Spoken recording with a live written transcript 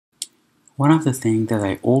One of the things that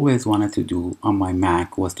I always wanted to do on my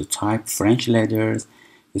Mac was to type French letters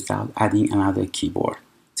without adding another keyboard.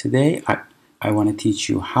 Today, I want to teach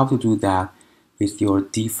you how to do that with your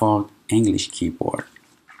default English keyboard.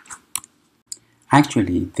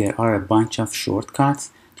 Actually, there are a bunch of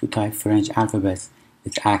shortcuts to type French alphabets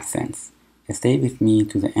with accents. Stay with me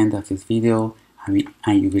to the end of this video and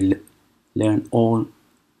you will learn all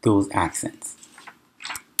those accents.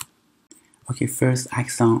 Okay, first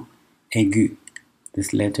accent aigu,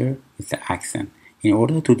 this letter with the accent. In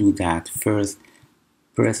order to do that, first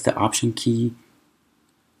press the Option key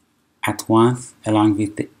at once along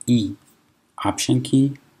with the E, Option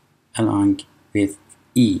key along with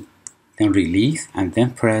E, then release and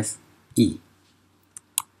then press E.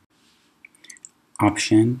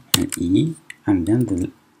 Option and E and then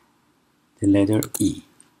the letter E.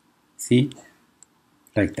 See?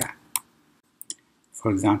 Like that.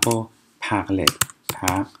 For example, parler,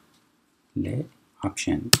 parler,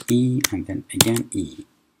 Option E and then again E.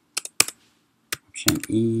 Option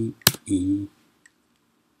E, E.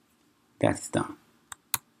 That's done.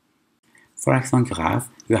 For accent grave,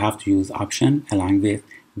 you have to use Option along with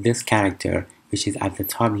this character, which is at the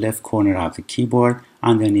top left corner of the keyboard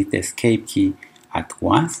underneath the Escape key at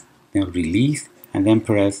once, then release and then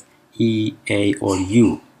press E, A or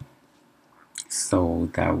U. So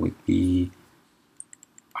that would be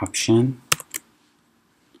Option,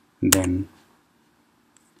 then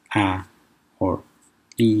A or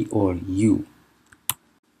E or U.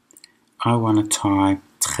 I want to type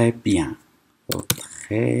très bien. So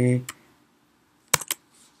très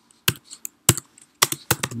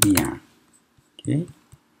bien. Okay.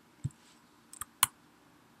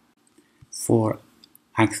 For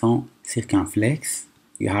accent circumflex,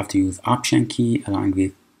 you have to use Option key along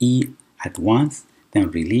with E at once,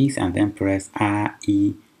 then release and then press A,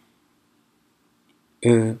 E,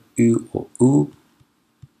 E, U or U.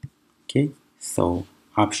 Okay, so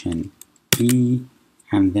Option E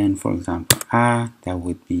and then for example A, that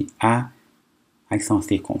would be A, accent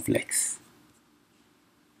circumflex.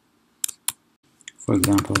 For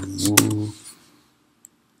example, vous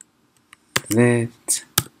êtes.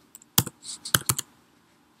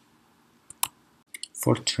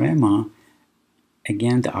 For trema,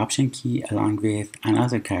 again the Option key along with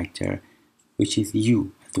another character, which is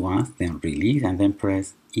U at once, then release and then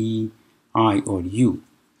press E, I or U.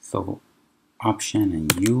 So Option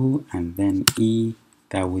and U and then E,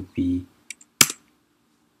 that would be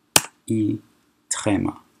E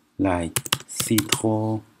trema, like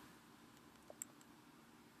citron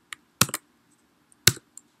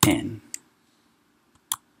N.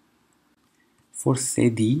 For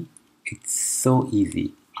cedille, it's so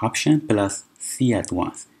easy. Option plus C at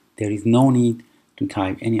once. There is no need to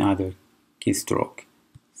type any other keystroke.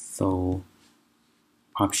 So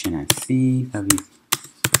Option and C, that is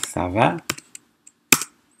ça va.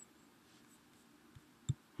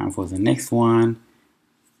 And for the next one,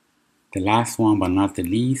 the last one but not the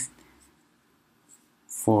least,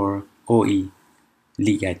 for OE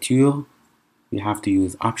ligature, we have to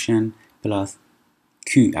use Option plus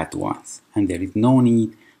Q at once, and there is no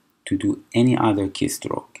need to do any other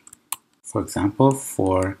keystroke. For example,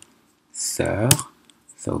 for sœur,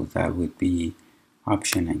 so that would be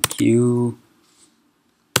Option and Q,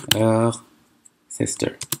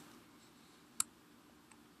 sister.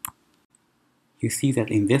 You see that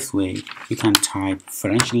in this way, you can type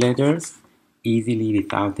French letters easily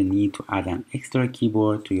without the need to add an extra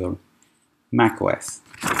keyboard to your macOS.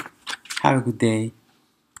 Have a good day.